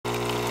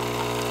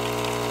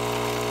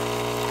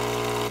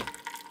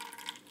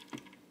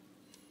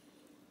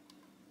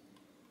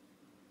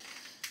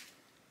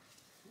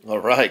All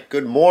right,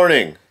 good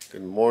morning.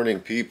 Good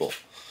morning, people.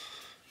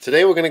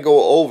 Today we're going to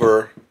go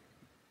over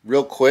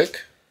real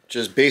quick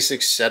just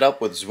basic setup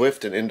with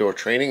Zwift and indoor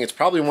training. It's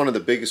probably one of the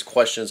biggest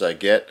questions I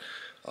get,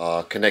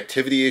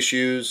 connectivity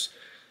issues,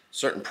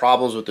 certain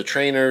problems with the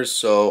trainers.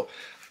 So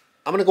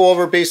I'm going to go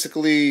over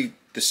basically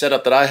the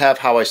setup that I have,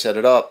 how I set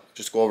it up,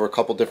 just go over a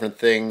couple different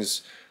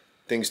things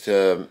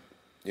to,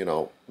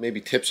 maybe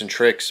tips and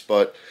tricks.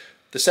 But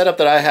the setup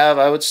that I have,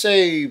 I would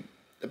say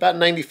about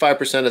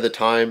 95% of the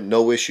time,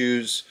 no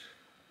issues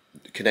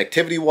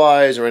connectivity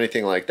wise or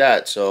anything like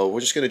that. So we're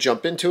just going to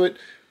jump into it.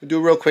 We'll do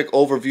a real quick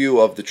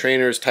overview of the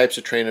trainers, types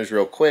of trainers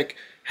real quick,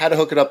 how to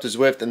hook it up to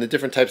Zwift, and the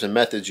different types of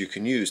methods you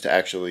can use to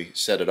actually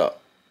set it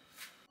up.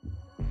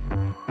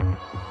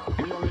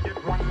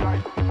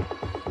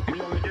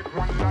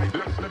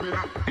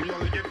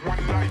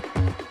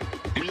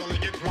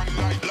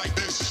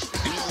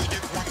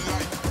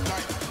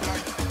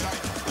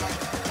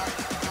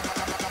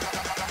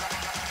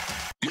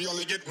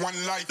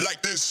 One life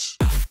like this.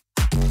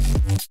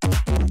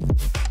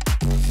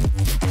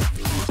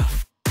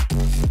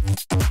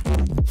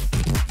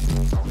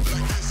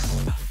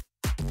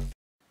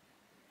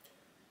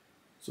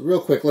 So real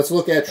quick, let's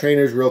look at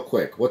trainers real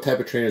quick. What type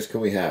of trainers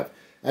can we have?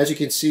 As you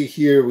can see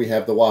here, we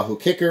have the Wahoo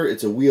Kicker.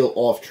 It's a wheel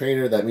off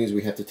trainer. That means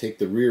we have to take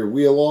the rear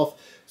wheel off.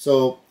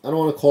 So I don't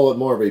want to call it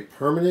more of a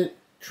permanent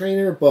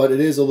trainer, but it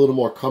is a little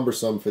more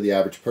cumbersome for the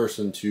average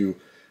person to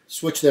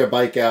switch their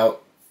bike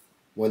out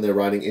when they're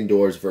riding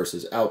indoors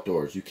versus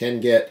outdoors. You can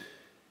get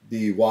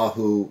the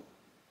Wahoo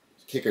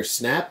Kicker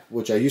Snap,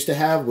 which I used to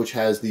have, which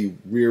has the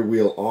rear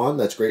wheel on.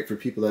 That's great for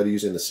people that are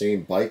using the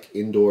same bike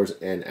indoors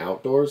and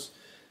outdoors.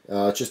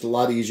 It's just a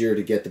lot easier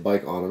to get the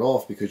bike on and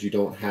off because you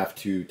don't have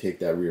to take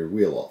that rear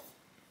wheel off.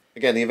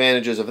 Again, the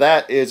advantages of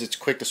that is it's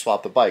quick to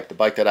swap the bike. The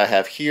bike that I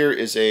have here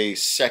is a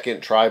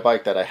second tri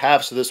bike that I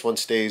have, so this one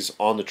stays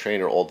on the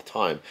trainer all the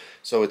time.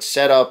 So it's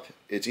set up,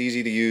 it's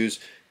easy to use,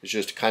 it's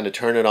just kind of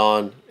turn it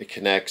on, it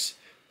connects,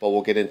 but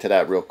we'll get into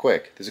that real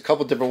quick. There's a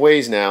couple different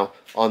ways now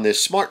on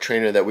this smart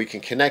trainer that we can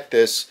connect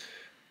this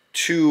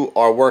to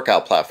our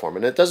workout platform.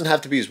 And it doesn't have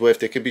to be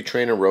Zwift, it could be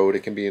Trainer Road,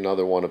 it can be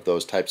another one of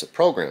those types of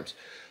programs.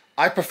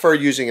 I prefer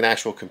using an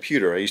actual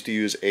computer. I used to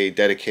use a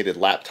dedicated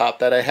laptop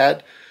that I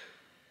had,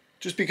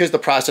 just because the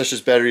process is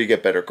better. You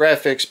get better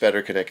graphics,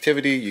 better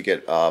connectivity, you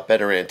get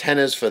better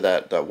antennas for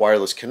that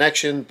wireless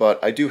connection.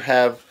 But I do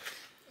have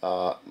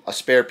a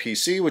spare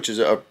PC, which is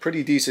a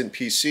pretty decent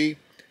PC.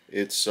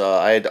 It's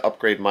I had to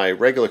upgrade my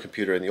regular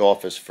computer in the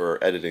office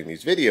for editing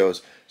these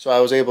videos, so I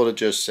was able to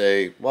just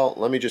say, well,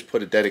 let me just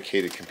put a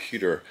dedicated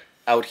computer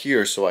out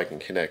here so I can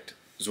connect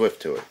Zwift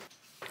to it.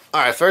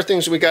 Alright, first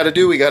things we got to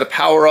do, we got to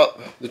power up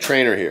the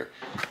trainer here.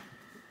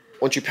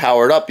 Once you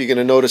power it up, you're going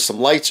to notice some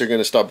lights are going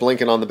to start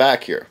blinking on the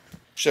back here.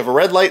 So you have a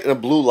red light and a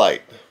blue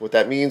light. What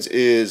that means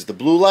is the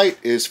blue light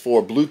is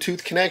for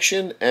Bluetooth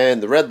connection,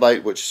 and the red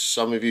light, which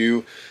some of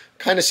you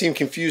kind of seem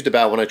confused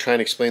about when I try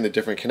and explain the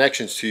different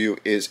connections to you,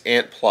 is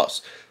ANT+.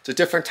 It's a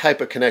different type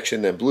of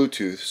connection than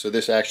Bluetooth, so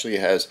this actually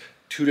has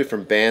two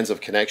different bands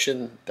of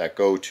connection that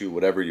go to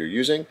whatever you're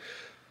using.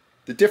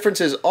 The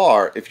differences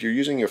are, if you're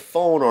using your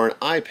phone or an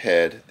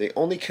iPad, they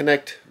only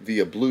connect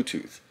via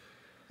Bluetooth.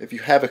 If you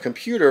have a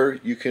computer,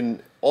 you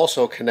can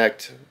also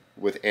connect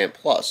with ANT+,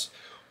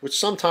 which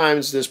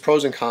sometimes there's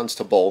pros and cons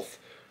to both,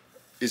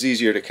 is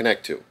easier to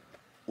connect to.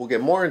 We'll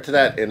get more into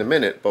that in a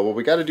minute, but what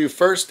we got to do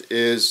first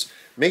is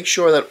make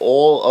sure that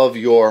all of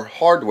your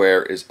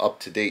hardware is up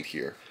to date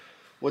here.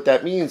 What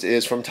that means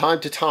is from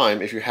time to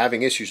time, if you're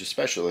having issues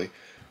especially,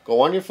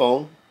 go on your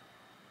phone,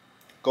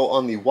 go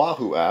on the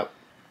Wahoo app,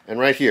 and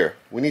right here,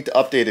 we need to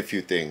update a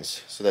few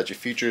things so that your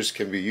features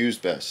can be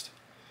used best.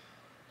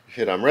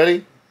 Hit I'm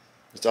ready.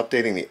 It's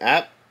updating the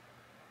app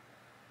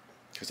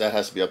because that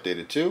has to be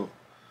updated too.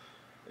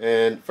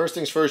 And first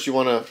things first, you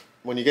want to,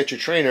 when you get your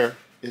trainer,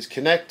 is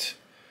connect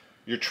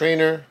your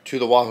trainer to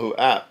the Wahoo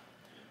app.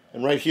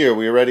 And right here,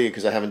 we are ready,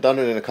 because I haven't done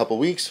it in a couple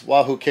weeks,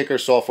 Wahoo Kicker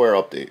software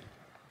update.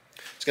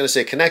 It's going to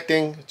say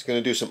connecting. It's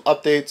going to do some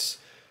updates.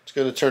 It's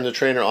going to turn the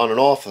trainer on and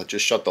off. I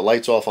just shut the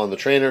lights off on the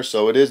trainer,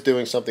 so it is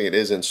doing something. It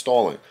is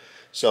installing.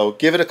 So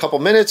give it a couple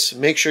minutes.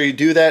 Make sure you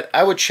do that.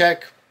 I would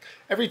check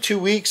every 2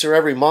 weeks or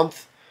every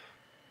month.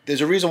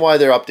 There's a reason why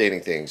they're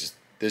updating things.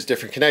 There's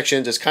different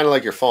connections. It's kind of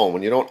like your phone.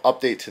 When you don't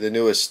update to the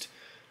newest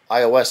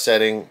iOS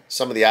setting,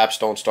 some of the apps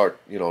don't start,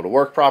 to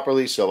work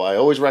properly. So I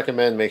always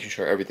recommend making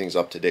sure everything's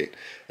up to date.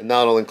 And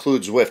that'll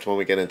include Zwift when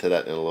we get into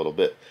that in a little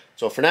bit.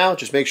 So for now,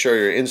 just make sure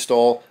your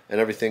install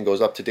and everything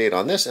goes up to date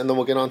on this, and then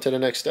we'll get on to the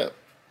next step.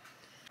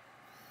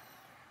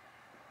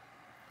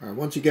 All right,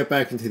 once you get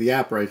back into the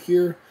app right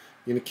here,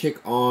 you're going to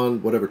kick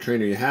on whatever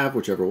trainer you have,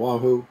 whichever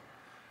Wahoo.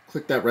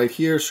 Click that right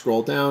here,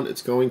 scroll down.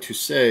 It's going to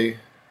say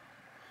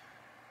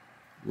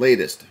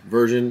latest,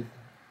 version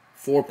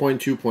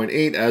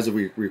 4.2.8. As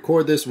we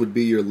record this would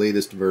be your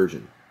latest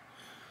version.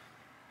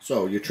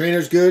 So your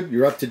trainer's good,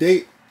 you're up to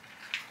date.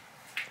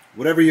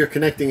 Whatever you're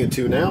connecting it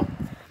to now.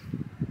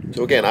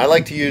 So again, I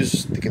like to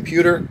use the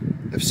computer.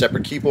 I have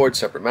separate keyboard,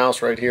 separate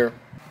mouse right here.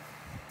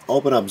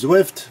 Open up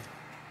Zwift.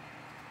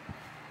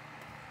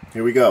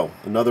 Here we go,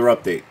 another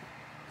update.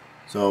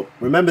 So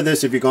remember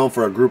this if you're going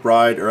for a group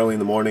ride early in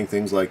the morning,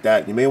 things like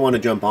that. You may want to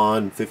jump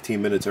on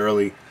 15 minutes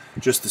early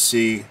just to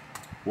see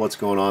what's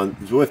going on.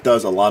 Zwift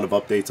does a lot of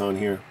updates on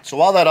here. So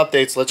while that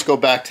updates, let's go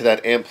back to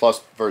that ANT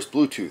Plus versus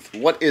Bluetooth.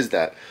 What is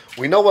that?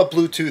 We know what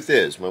Bluetooth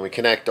is when we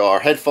connect our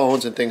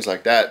headphones and things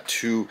like that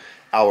to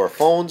our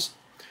phones.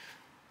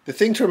 The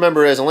thing to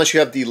remember is, unless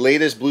you have the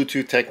latest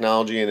Bluetooth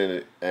technology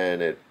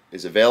and it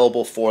is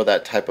available for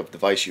that type of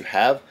device you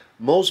have,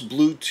 most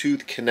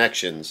Bluetooth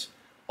connections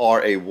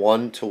are a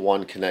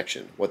one-to-one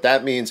connection. What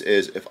that means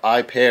is if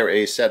I pair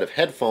a set of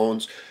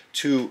headphones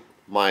to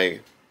my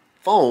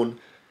phone,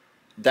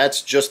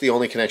 that's just the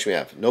only connection we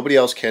have. Nobody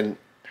else can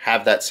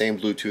have that same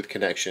Bluetooth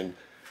connection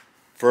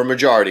for a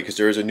majority, because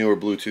there is a newer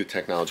Bluetooth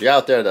technology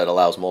out there that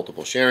allows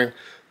multiple sharing,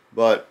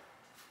 but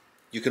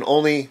you can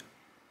only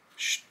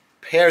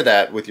pair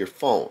that with your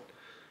phone.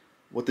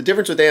 What the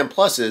difference with ANT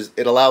Plus is,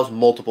 it allows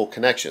multiple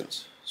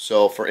connections.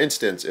 So for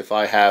instance, if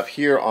I have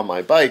here on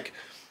my bike,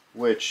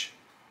 which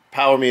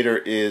power meter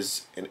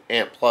is an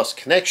ANT Plus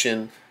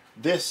connection,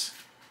 this,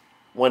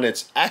 when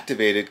it's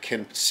activated,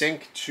 can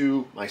sync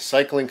to my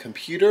cycling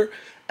computer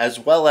as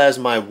well as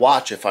my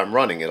watch if I'm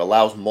running. It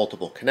allows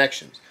multiple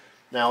connections.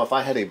 Now, if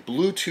I had a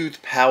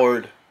Bluetooth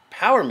powered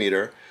power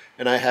meter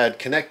and I had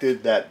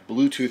connected that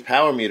Bluetooth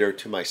power meter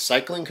to my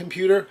cycling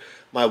computer,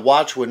 my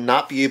watch would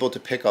not be able to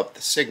pick up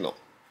the signal.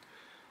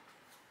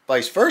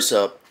 Vice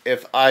versa,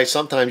 if I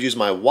sometimes use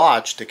my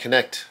watch to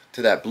connect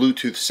to that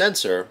Bluetooth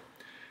sensor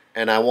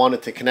and I want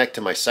it to connect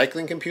to my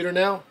cycling computer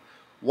now,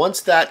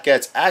 once that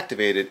gets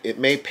activated, it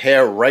may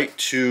pair right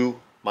to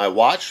my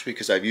watch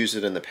because I've used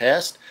it in the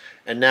past,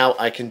 and now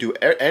I can do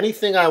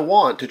anything I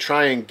want to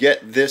try and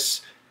get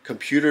this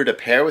computer to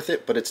pair with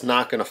it, but it's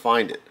not going to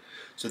find it.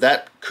 So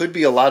that could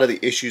be a lot of the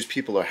issues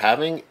people are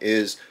having,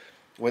 is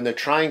when they're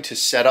trying to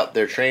set up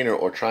their trainer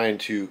or trying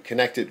to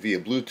connect it via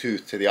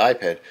Bluetooth to the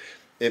iPad,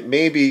 it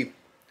may be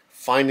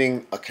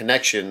finding a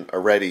connection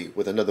already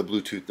with another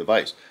Bluetooth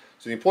device.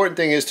 So the important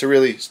thing is to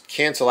really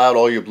cancel out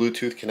all your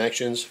Bluetooth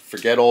connections,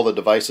 forget all the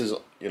devices,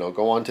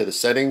 go on to the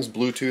settings,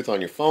 Bluetooth on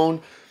your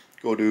phone,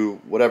 go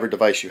to whatever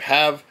device you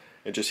have,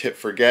 and just hit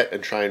forget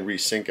and try and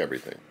resync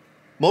everything.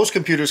 Most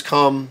computers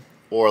come,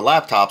 or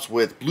laptops,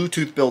 with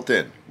Bluetooth built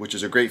in, which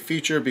is a great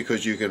feature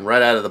because you can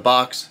right out of the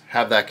box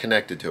have that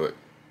connected to it.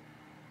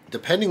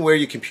 Depending where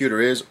your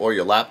computer is or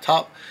your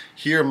laptop,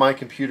 here my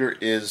computer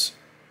is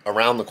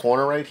around the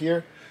corner right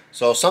here.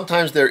 So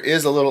sometimes there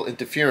is a little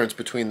interference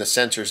between the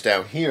sensors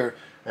down here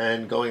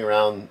and going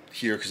around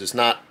here because it's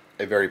not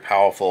a very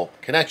powerful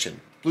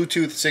connection.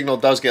 Bluetooth signal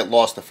does get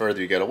lost the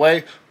further you get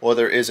away, or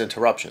there is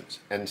interruptions.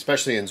 And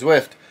especially in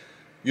Zwift,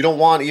 you don't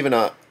want even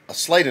a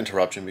slight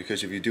interruption,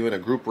 because if you're doing a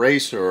group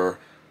race or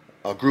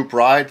a group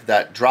ride,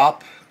 that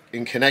drop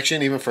in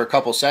connection, even for a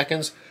couple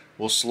seconds,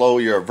 will slow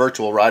your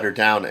virtual rider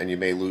down and you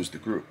may lose the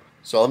group.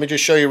 So let me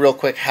just show you real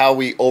quick how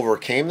we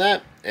overcame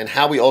that and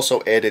how we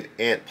also added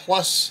ANT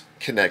Plus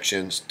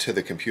connections to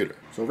the computer.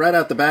 So right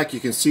out the back, you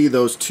can see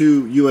those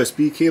two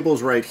USB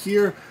cables right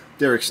here.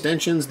 They're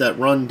extensions that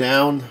run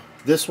down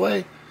this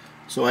way.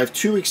 So I have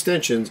two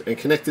extensions, and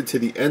connected to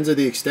the ends of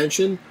the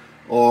extension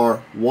are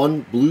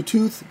one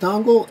Bluetooth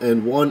dongle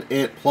and one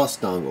ANT Plus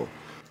dongle.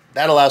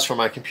 That allows for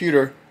my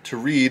computer to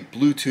read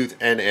Bluetooth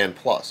and ANT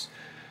Plus.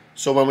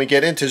 So when we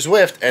get into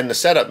Zwift and the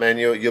setup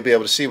menu, you'll be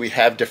able to see we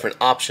have different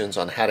options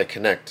on how to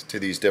connect to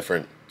these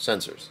different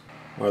sensors.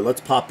 All right,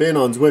 let's pop in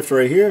on Zwift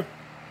right here.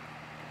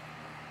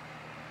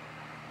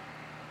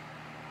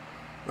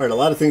 All right, a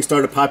lot of things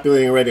started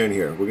populating already on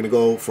here. We're going to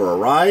go for a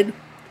ride.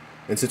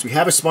 And since we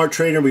have a smart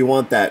trainer, we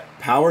want that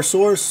power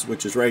source,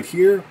 which is right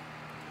here.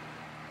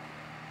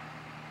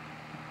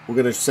 We're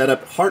going to set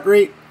up heart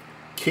rate,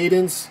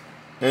 cadence,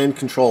 and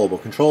controllable.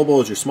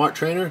 Controllable is your smart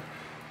trainer.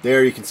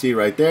 There you can see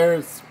right there,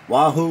 it's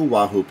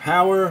Wahoo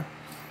Power.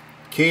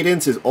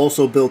 Cadence is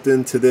also built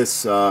into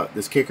this,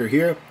 this kicker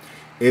here.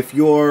 If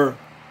your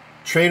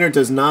trainer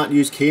does not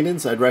use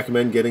cadence, I'd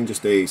recommend getting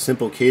just a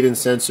simple cadence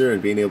sensor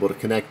and being able to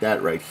connect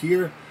that right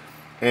here.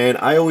 And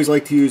I always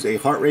like to use a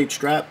heart rate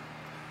strap.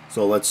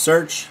 So let's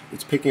search.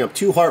 It's picking up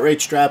two heart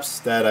rate straps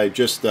that I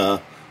just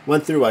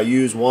went through. I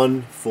use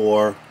one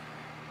for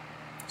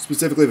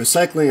specifically for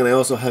cycling, and I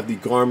also have the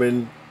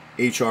Garmin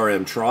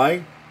HRM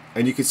Tri.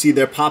 And you can see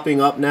they're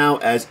popping up now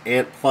as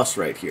ANT Plus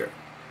right here.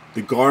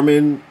 The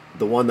Garmin,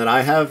 the one that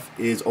I have,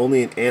 is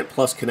only an ANT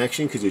Plus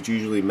connection because it's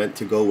usually meant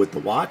to go with the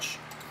watch.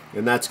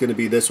 And that's going to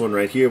be this one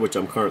right here, which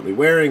I'm currently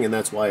wearing, and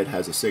that's why it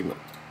has a signal.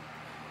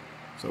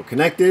 So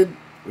connected,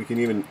 we can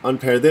even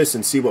unpair this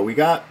and see what we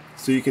got.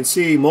 So you can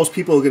see most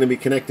people are going to be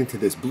connecting to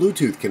this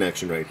Bluetooth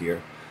connection right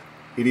here.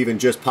 It even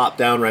just popped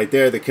down right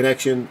there, the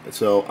connection.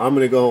 So I'm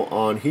going to go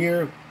on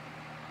here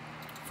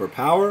for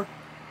power.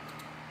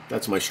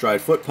 That's my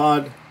Stride foot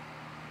pod.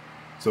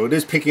 So it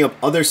is picking up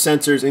other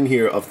sensors in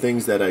here of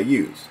things that I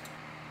use.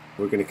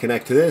 We're going to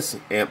connect to this,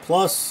 ANT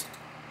Plus.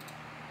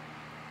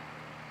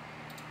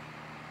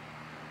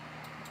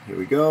 Here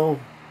we go.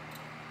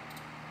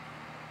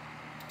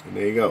 And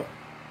there you go.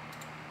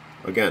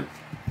 Again.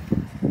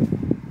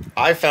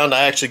 I found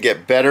I actually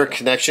get better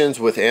connections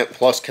with Ant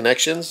Plus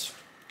connections,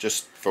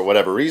 just for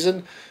whatever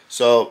reason.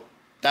 So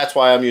that's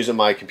why I'm using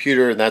my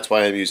computer, and that's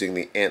why I'm using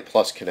the Ant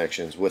Plus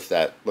connections with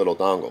that little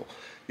dongle.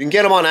 You can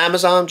get them on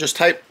Amazon. Just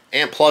type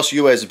Ant Plus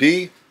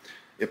USB.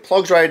 It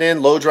plugs right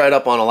in, loads right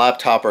up on a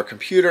laptop or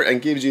computer,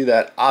 and gives you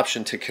that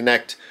option to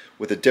connect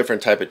with a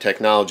different type of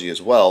technology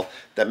as well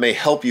that may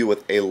help you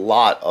with a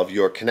lot of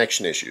your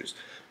connection issues.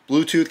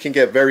 Bluetooth can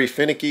get very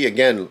finicky,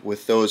 again,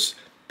 with those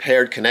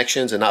paired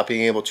connections and not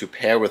being able to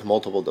pair with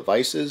multiple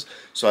devices.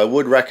 So I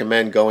would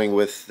recommend going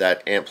with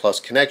that Ant Plus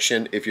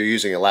connection if you're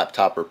using a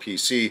laptop or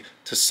PC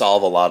to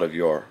solve a lot of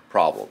your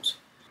problems.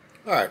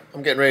 Alright,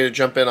 I'm getting ready to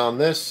jump in on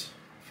this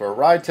for a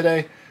ride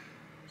today.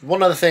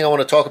 One other thing I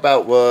want to talk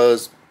about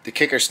was the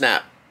Kicker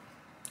Snap.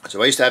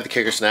 So I used to have the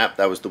Kicker Snap,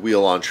 that was the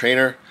wheel-on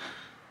trainer.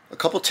 A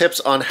couple tips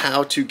on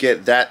how to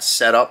get that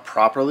set up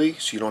properly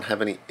so you don't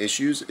have any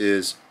issues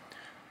is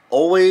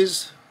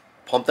always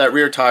pump that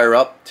rear tire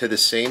up to the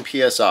same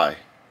PSI.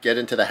 Get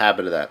into the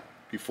habit of that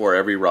before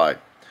every ride.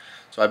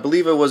 So I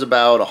believe it was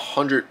about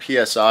 100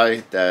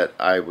 PSI that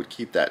I would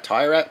keep that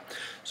tire at.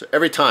 So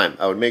every time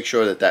I would make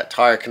sure that that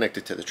tire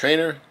connected to the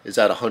trainer is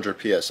at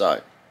 100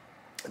 PSI.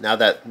 Now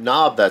that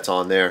knob that's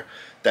on there,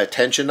 that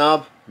tension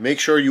knob, make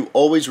sure you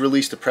always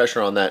release the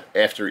pressure on that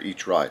after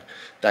each ride.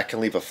 That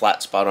can leave a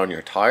flat spot on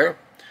your tire.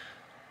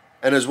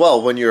 And as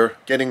well, when you're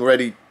getting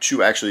ready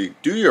to actually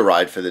do your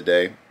ride for the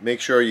day, make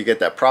sure you get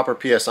that proper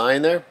PSI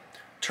in there.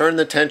 Turn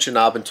the tension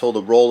knob until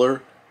the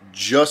roller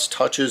just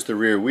touches the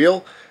rear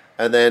wheel.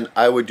 And then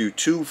I would do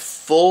 2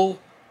 full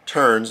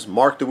turns.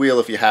 Mark the wheel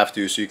if you have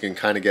to so you can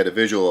kind of get a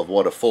visual of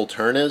what a full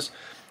turn is.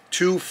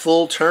 2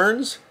 full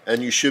turns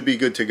and you should be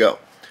good to go.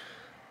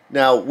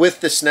 Now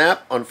with the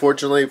Snap,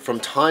 unfortunately, from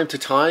time to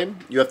time,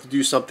 you have to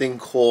do something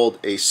called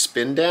a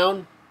spin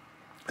down.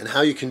 And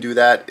how you can do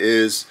that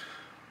is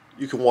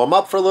you can warm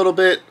up for a little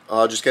bit,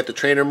 just get the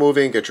trainer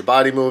moving, get your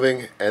body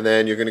moving, and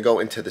then you're going to go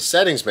into the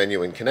settings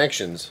menu in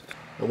connections.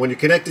 And when you're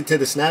connected to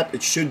the Snap,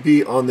 it should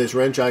be on this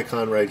wrench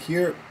icon right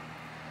here.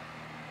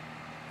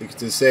 You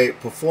can say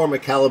perform a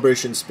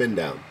calibration spin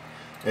down.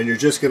 And you're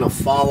just going to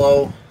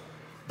follow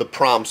the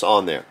prompts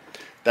on there.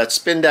 That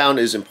spin down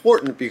is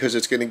important because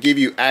it's going to give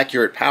you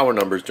accurate power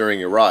numbers during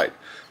your ride.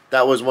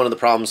 That was one of the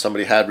problems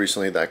somebody had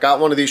recently that got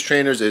one of these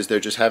trainers, is they're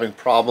just having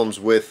problems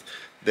with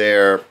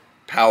their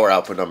power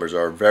output numbers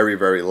are very,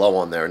 very low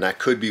on there, and that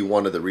could be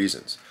one of the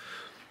reasons.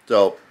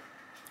 So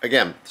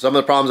again, some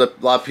of the problems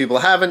that a lot of people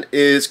are having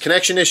is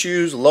connection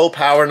issues, low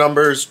power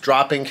numbers,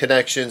 dropping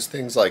connections,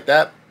 things like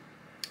that.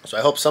 So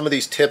I hope some of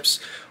these tips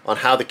on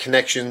how the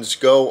connections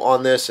go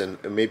on this and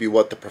maybe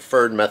what the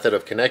preferred method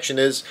of connection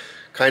is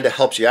kind of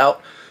helps you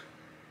out.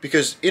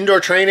 Because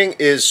indoor training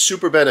is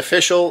super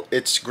beneficial.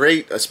 It's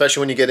great, especially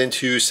when you get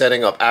into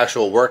setting up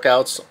actual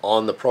workouts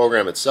on the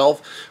program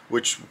itself,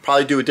 which we'll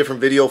probably do a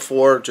different video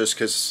for just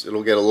because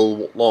it'll get a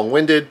little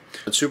long-winded.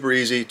 It's super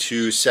easy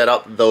to set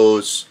up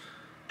those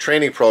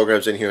training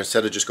programs in here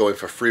instead of just going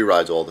for free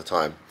rides all the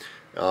time.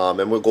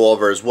 And we'll go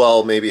over as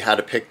well maybe how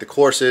to pick the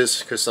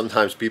courses, because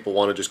sometimes people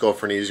want to just go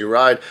for an easy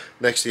ride.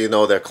 Next thing you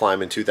know, they're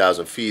climbing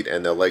 2,000 feet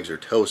and their legs are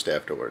toast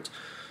afterwards.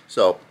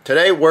 So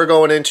today we're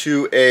going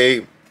into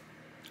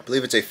I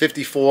believe it's a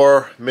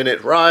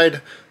 54-minute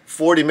ride,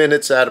 40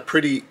 minutes at a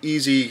pretty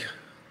easy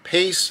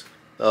pace,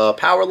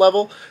 power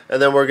level,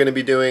 and then we're going to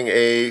be doing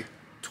a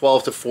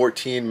 12 to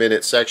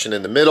 14-minute section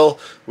in the middle,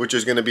 which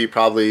is going to be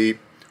probably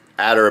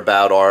at or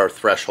about our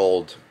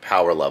threshold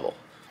power level.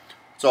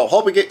 So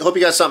hope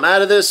you got something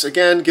out of this.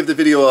 Again, give the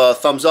video a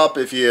thumbs up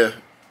if you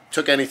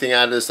took anything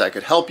out of this that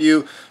could help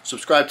you.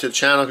 Subscribe to the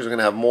channel because we're going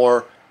to have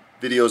more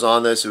videos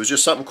on this. It was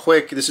just something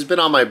quick. This has been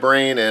on my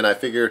brain, and I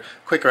figured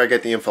quicker I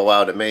get the info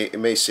out, it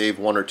may save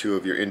 1 or 2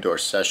 of your indoor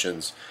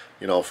sessions,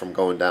 you know, from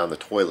going down the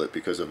toilet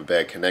because of a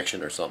bad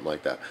connection or something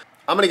like that.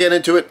 I'm going to get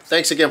into it.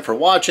 Thanks again for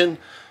watching.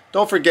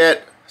 Don't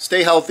forget,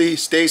 stay healthy,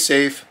 stay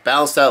safe,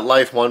 balance that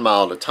life 1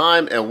 mile at a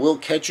time, and we'll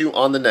catch you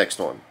on the next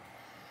one.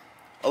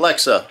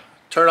 Alexa,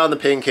 turn on the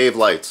Pain Cave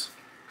lights.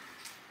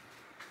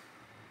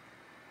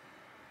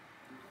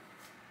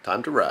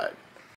 Time to ride.